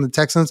I'm picking the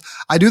Texans.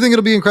 I do think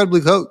it'll be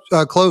incredibly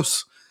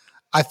close.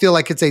 I feel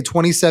like it's a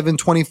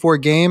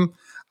 27-24 game.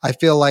 I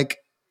feel like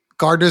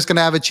Gardner's going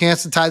to have a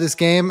chance to tie this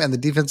game, and the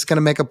defense is going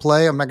to make a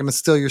play. I'm not going to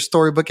steal your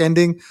storybook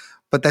ending,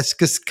 but that's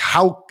just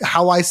how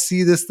I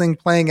see this thing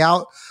playing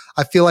out.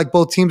 I feel like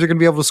both teams are going to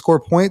be able to score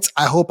points.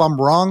 I hope I'm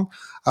wrong.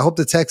 I hope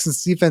the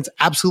Texans defense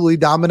absolutely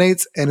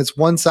dominates and it's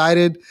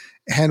one-sided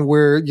and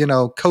we're,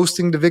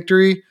 coasting to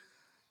victory.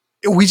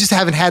 We just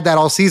haven't had that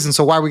all season,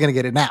 so why are we going to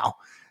get it now?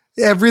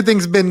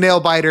 Everything's been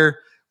nail-biter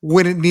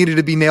when it needed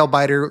to be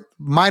nail-biter,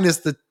 minus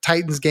the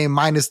Titans game,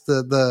 minus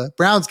the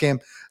Browns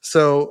game.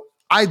 So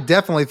I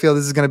definitely feel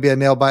this is going to be a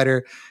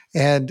nail-biter.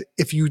 And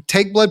if you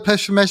take blood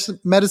pressure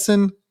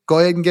medicine, go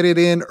ahead and get it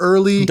in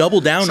early.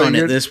 Double down on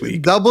it this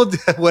week.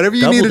 Whatever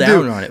you need to do.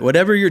 Double down on it.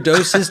 Whatever your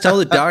dose is, tell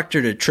the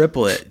doctor to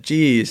triple it.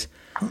 Jeez.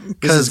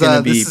 Because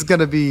this is going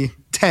to be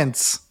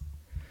tense.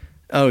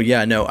 Oh,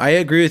 yeah. No, I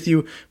agree with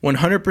you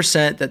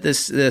 100% that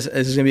this is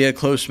going to be a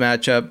close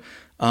matchup.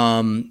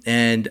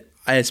 And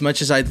as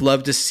much as I'd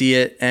love to see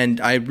it,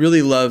 and I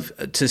really love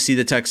to see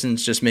the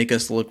Texans just make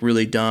us look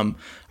really dumb,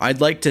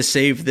 I'd like to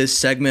save this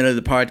segment of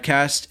the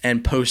podcast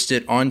and post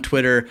it on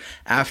Twitter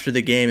after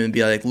the game and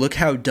be like, look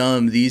how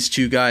dumb these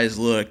two guys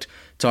looked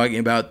talking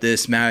about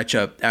this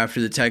matchup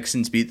after the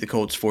Texans beat the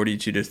Colts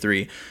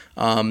 42-3.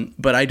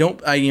 But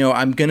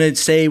I'm going to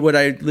say what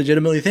I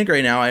legitimately think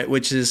right now,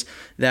 which is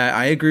that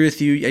I agree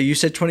with you. You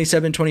said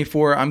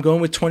 27-24. I'm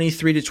going with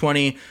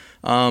 23-20.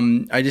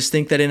 I just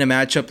think that in a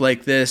matchup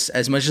like this,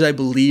 as much as I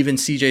believe in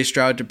CJ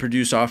Stroud to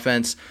produce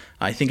offense,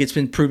 I think it's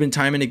been proven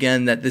time and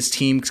again that this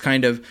team's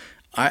kind of,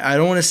 I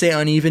don't want to say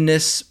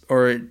unevenness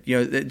or,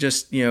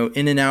 just,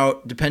 in and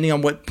out, depending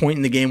on what point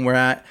in the game we're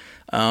at.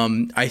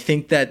 I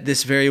think that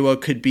this very well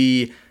could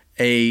be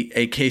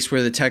a case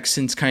where the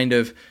Texans kind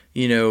of,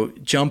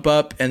 jump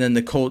up and then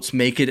the Colts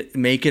make it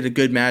a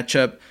good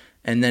matchup.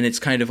 And then it's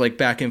kind of like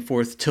back and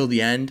forth till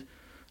the end.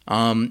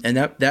 And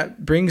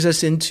that brings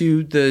us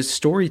into the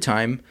story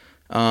time.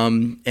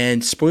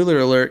 And spoiler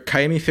alert,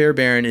 Kaimi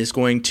Fairbairn is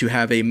going to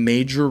have a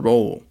major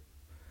role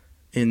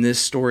in this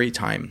story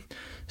time.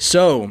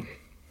 So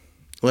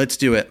let's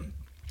do it.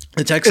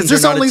 The Texans is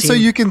this are not only a team. So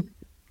you can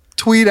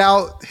tweet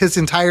out his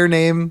entire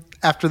name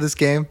after this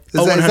game?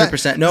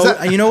 100%.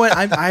 No, you know what?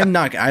 I'm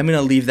not. I'm going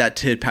to leave that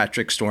to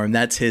Patrick Storm.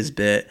 That's his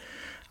bit.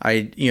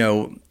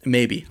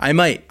 Maybe I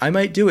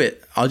might do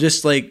it. I'll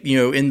just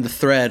in the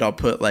thread, I'll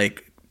put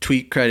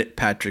tweet credit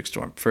Patrick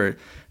Storm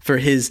for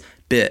his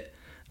bit.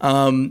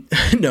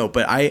 No,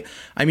 but I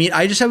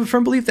just have a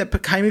firm belief that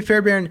Kaimi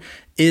Fairbairn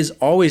is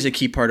always a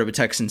key part of a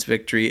Texans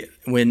victory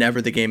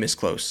whenever the game is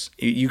close.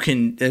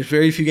 There's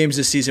very few games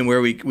this season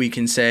where we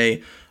can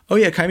say, oh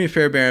yeah, Kaimi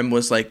Fairbairn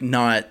was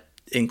not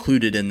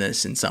included in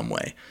this in some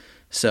way.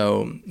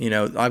 So,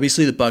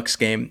 obviously the Bucs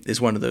game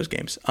is one of those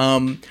games.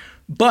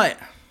 But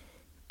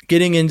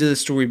getting into the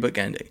storybook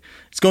ending,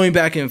 it's going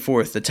back and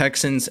forth. The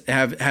Texans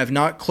have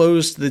not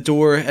closed the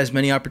door as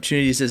many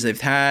opportunities as they've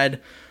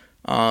had.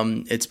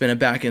 It's been a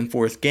back and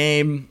forth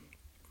game.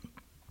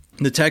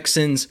 The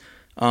Texans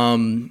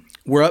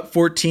We're up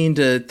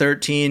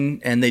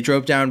 14-13, and they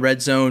drove down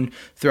red zone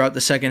throughout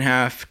the second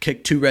half,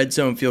 kicked 2 red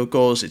zone field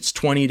goals. It's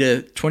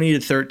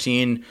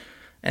 20-13,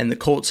 and the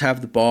Colts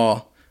have the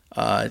ball.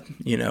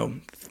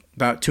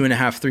 About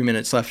 2.5, 3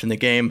 minutes left in the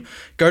game.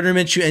 Gardner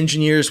Minshew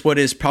engineers what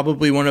is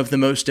probably one of the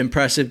most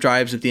impressive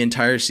drives of the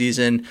entire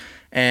season,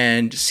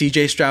 and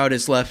CJ Stroud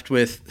is left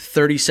with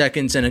 30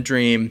 seconds and a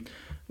dream,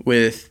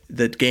 with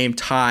the game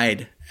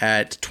tied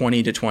at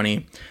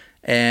 20-20.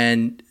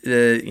 And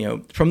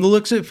from the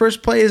looks of it,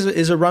 first play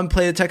is a run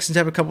play. The Texans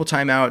have a couple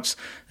timeouts.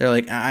 They're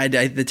like,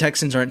 the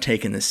Texans aren't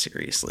taking this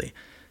seriously.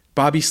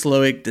 Bobby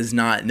Slowick does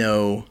not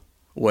know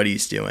what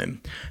he's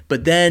doing.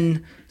 But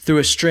then, through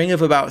a string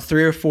of about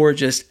 3 or 4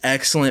 just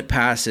excellent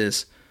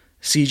passes,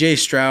 CJ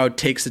Stroud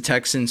takes the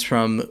Texans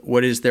from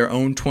what is their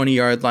own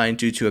 20-yard line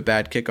due to a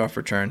bad kickoff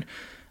return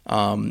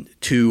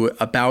to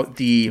about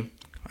the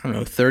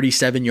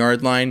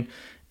 37-yard line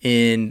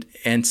and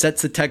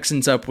sets the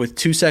Texans up with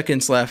 2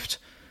 seconds left.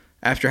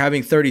 After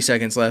having 30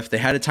 seconds left, they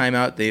had a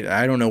timeout.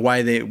 I don't know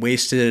why they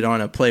wasted it on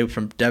a play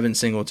from Devin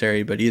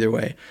Singletary, but either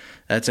way,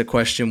 that's a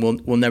question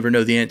we'll never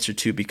know the answer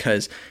to,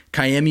 because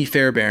Ka'imi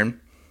Fairbairn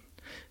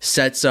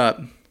sets up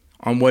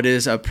on what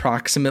is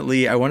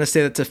approximately, I want to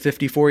say that's a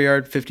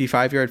 54-yard,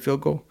 55-yard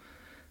field goal,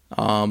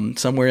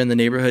 somewhere in the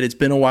neighborhood. It's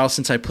been a while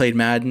since I played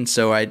Madden,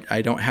 so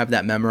I don't have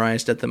that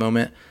memorized at the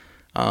moment.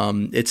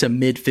 It's a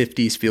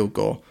mid-50s field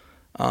goal.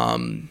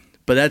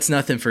 But that's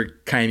nothing for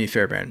Ka'imi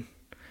Fairbairn.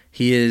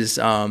 He is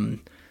the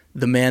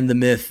man, the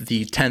myth,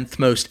 the 10th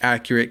most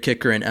accurate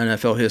kicker in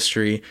NFL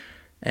history.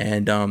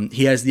 And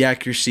he has the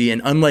accuracy.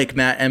 And unlike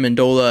Matt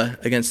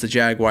Amendola against the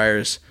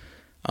Jaguars,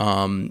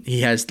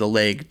 he has the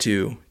leg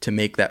to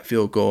make that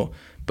field goal.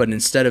 But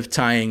instead of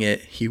tying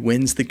it, he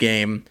wins the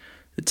game.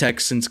 The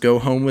Texans go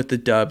home with the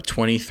dub,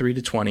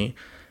 23-20.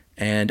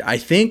 And I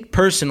think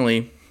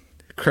personally,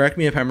 correct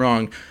me if I'm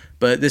wrong,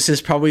 but this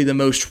is probably the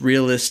most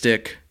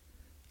realistic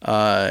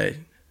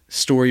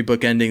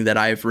storybook ending that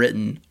I've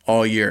written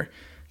all year,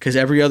 because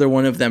every other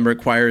one of them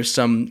requires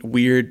some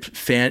weird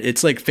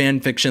it's like fan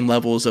fiction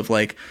levels of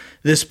like,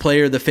 this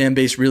player the fan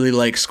base really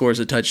likes scores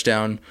a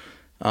touchdown,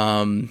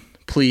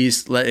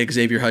 please let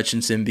Xavier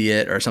Hutchinson be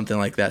it, or something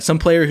like that. Some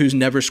player who's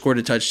never scored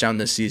a touchdown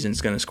this season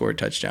is going to score a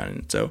touchdown.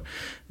 And so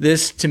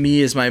this to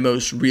me is my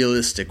most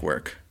realistic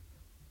work.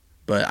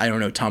 But I don't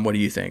know, Tom, what do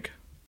you think?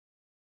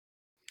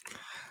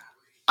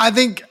 I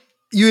think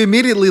you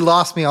immediately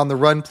lost me on the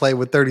run play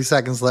with 30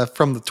 seconds left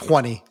from the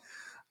 20.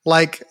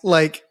 Like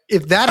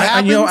if that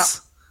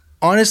happens,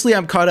 honestly,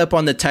 I'm caught up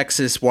on the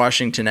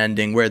Texas-Washington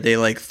ending where they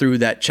like threw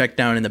that check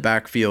down in the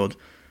backfield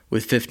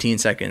with 15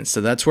 seconds.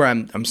 So that's where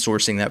I'm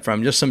sourcing that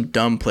from. Just some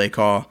dumb play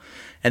call.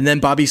 And then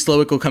Bobby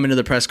Slowick will come into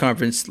the press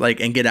conference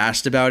and get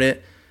asked about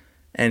it.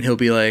 And he'll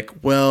be like,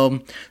 well,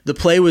 the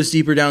play was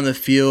deeper down the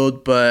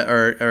field, but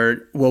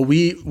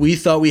we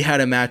thought we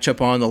had a matchup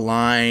on the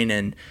line,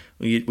 and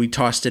we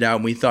tossed it out,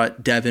 and we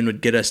thought Devin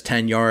would get us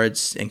 10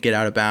 yards and get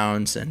out of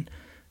bounds, and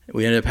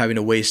we ended up having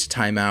to waste a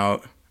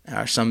timeout.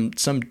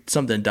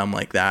 Something dumb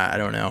like that. I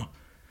don't know.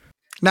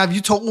 Now, if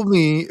you told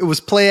me it was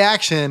play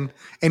action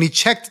and he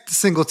checked to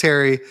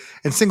Singletary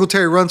and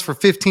Singletary runs for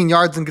 15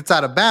 yards and gets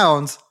out of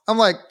bounds, I'm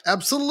like,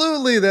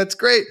 absolutely, that's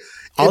great.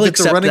 I'll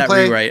accept that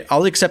rewrite.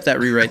 I'll accept that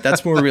rewrite.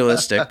 That's more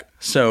realistic.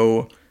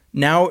 So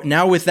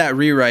now with that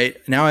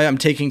rewrite, now I'm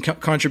taking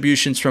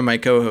contributions from my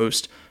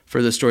co-host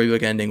for the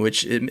storybook ending,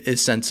 which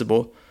is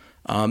sensible.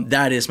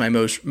 That is my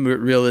most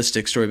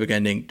realistic storybook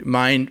ending.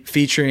 Mine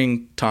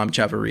featuring Tom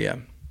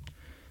Chavarria.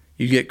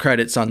 You get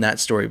credits on that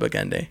storybook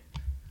ending.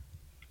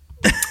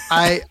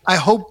 I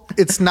hope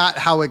it's not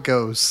how it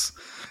goes,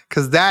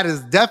 because that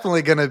is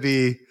definitely going to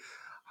be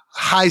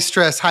high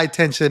stress, high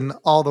tension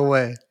all the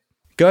way.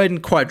 Go ahead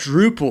and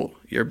quadruple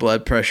your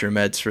blood pressure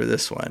meds for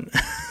this one.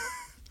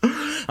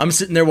 I'm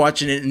sitting there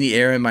watching it in the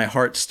air, and my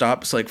heart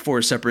stops like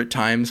 4 separate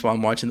times while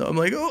I'm watching I'm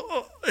like,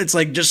 oh, it's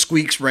like just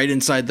squeaks right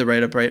inside the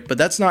right upright. But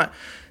that's not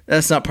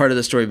part of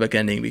the storybook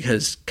ending,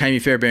 because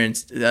Ka'imi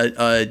Fairbairn's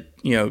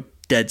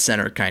dead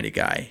center kind of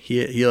guy.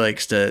 He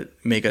likes to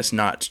make us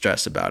not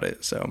stress about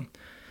it. So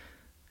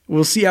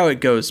we'll see how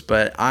it goes.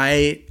 But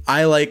I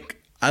like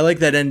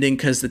that ending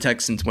because the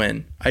Texans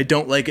win. I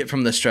don't like it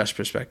from the stress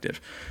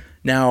perspective.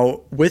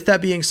 Now, with that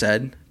being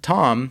said,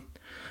 Tom,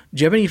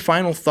 do you have any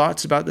final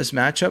thoughts about this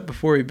matchup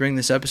before we bring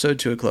this episode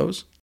to a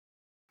close?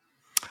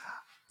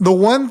 The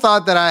one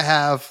thought that I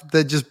have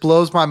that just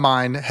blows my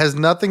mind has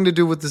nothing to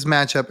do with this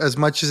matchup as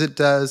much as it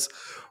does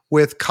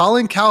with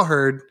Colin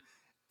Cowherd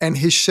and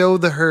his show,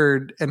 The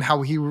Herd, and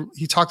how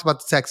he talked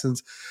about the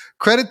Texans.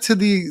 Credit to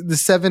the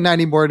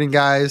 790 Morning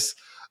guys,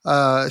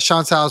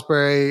 Sean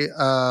Salisbury,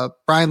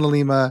 Brian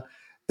Lalima.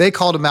 They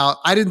called him out.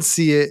 I didn't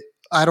see it.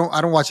 I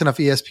don't watch enough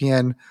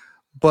ESPN,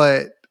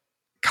 but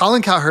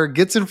Colin Cowherd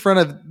gets in front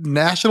of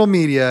national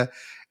media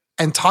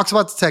and talks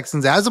about the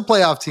Texans as a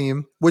playoff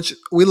team, which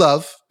we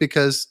love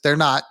because they're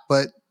not,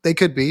 but they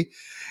could be.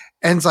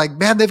 And it's like,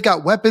 man, they've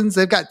got weapons.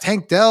 They've got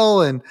Tank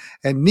Dell and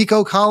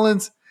Nico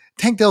Collins.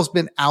 Tank Dell's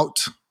been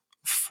out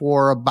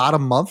for about a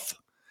month.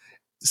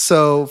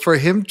 So for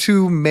him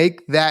to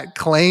make that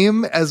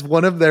claim as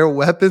one of their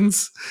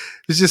weapons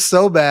is just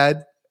so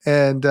bad.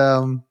 And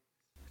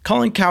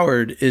Colin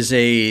Cowherd is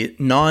a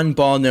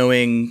non-ball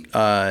knowing,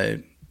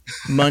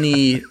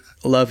 money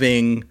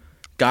loving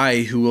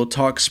guy who will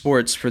talk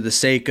sports for the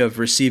sake of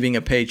receiving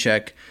a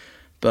paycheck.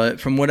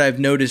 But from what I've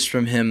noticed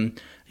from him,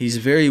 he's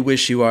very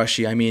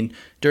wishy-washy. I mean,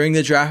 during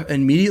the draft,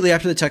 immediately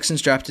after the Texans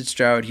drafted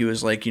Stroud, he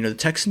was like, the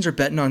Texans are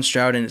betting on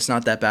Stroud and it's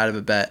not that bad of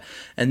a bet.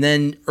 And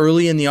then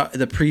early in the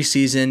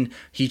preseason,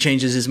 he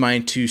changes his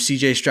mind to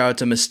CJ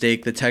Stroud's a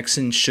mistake. The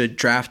Texans should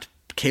draft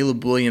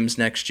Caleb Williams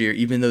next year,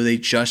 even though they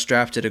just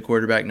drafted a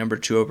quarterback number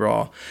 2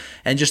 overall.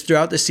 And just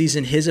throughout the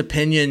season, his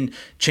opinion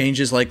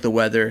changes like the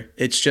weather.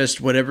 It's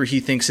just whatever he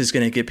thinks is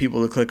going to get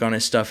people to click on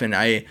his stuff. And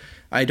I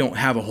don't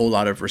have a whole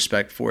lot of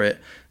respect for it.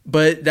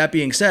 But that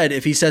being said,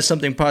 if he says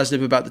something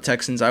positive about the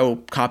Texans, I will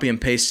copy and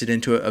paste it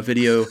into a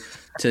video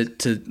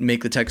to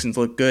make the Texans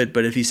look good.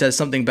 But if he says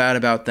something bad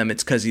about them,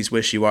 it's because he's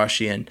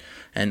wishy-washy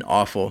and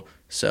awful.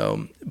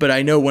 So, but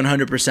I know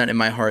 100% in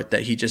my heart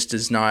that he just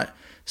is not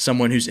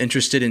someone who's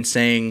interested in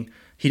saying,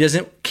 he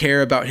doesn't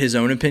care about his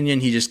own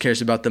opinion. He just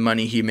cares about the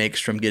money he makes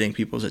from getting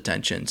people's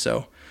attention.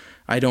 So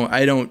I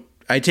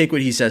take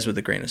what he says with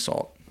a grain of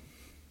salt.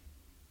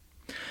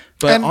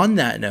 But on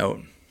that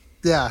note,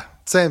 yeah,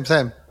 same.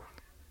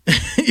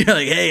 You're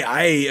like, hey,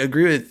 I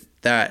agree with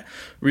that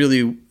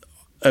really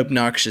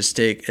obnoxious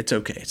take. It's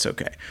okay.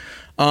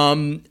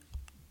 On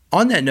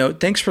that note,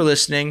 thanks for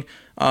listening.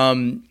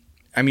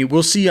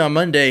 We'll see you on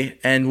Monday,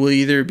 and we'll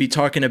either be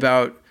talking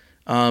about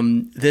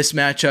this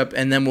matchup,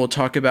 and then we'll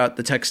talk about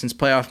the Texans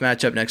playoff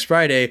matchup next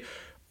Friday,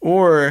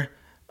 or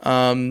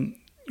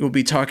we'll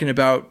be talking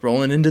about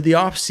rolling into the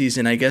off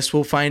season. I guess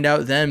we'll find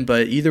out then.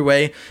 But either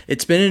way,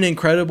 it's been an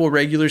incredible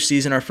regular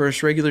season, our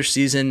first regular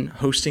season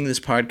hosting this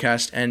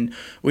podcast, and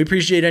we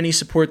appreciate any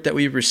support that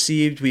we've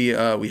received. We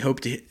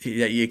hope that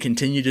you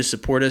continue to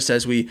support us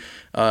as we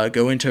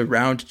go into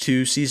round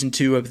 2, season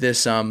 2 of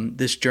this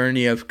this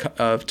journey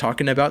of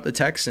talking about the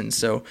Texans.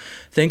 So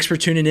thanks for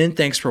tuning in.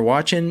 Thanks for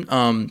watching.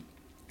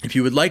 If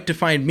you would like to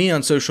find me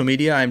on social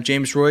media, I'm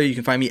James Roy. You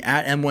can find me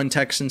at M1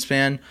 Texans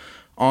Fan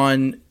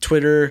on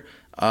Twitter,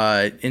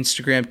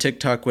 Instagram,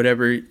 TikTok,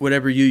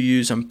 whatever you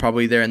use, I'm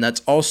probably there. And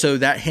that's also,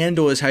 that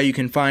handle is how you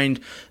can find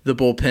the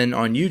Bullpen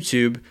on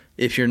YouTube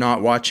if you're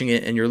not watching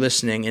it and you're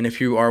listening. And if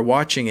you are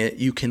watching it,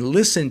 you can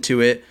listen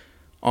to it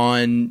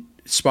on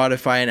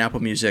Spotify and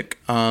Apple Music.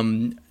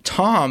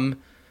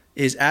 Tom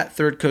is at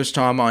Third Coast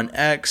Tom on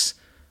X,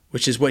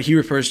 which is what he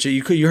refers to.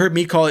 You heard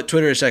me call it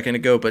Twitter a second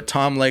ago, but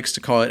Tom likes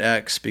to call it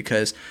X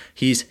because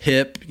he's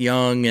hip,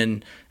 young,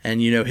 and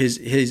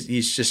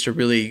he's just a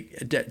really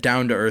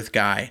down to earth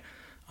guy.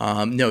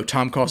 No,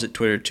 Tom calls it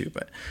Twitter too.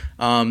 But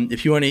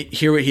if you want to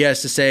hear what he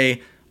has to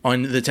say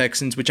on the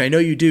Texans, which I know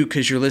you do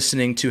because you're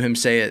listening to him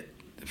say it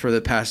for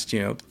the past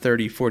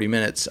 30, 40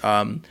 minutes,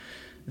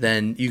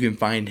 then you can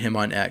find him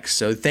on X.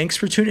 So thanks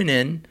for tuning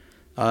in.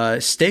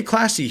 Stay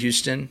classy,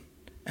 Houston.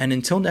 And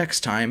until next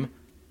time,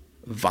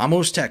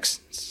 Vamos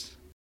Texans.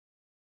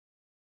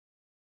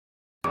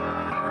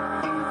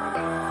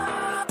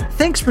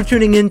 Thanks for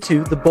tuning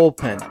into The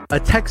Bullpen, a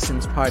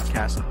Texans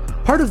podcast,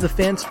 part of the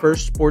Fans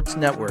First Sports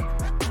Network.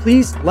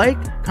 Please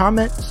like,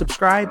 comment,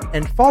 subscribe,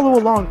 and follow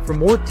along for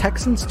more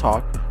Texans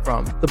talk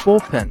from The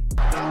Bullpen.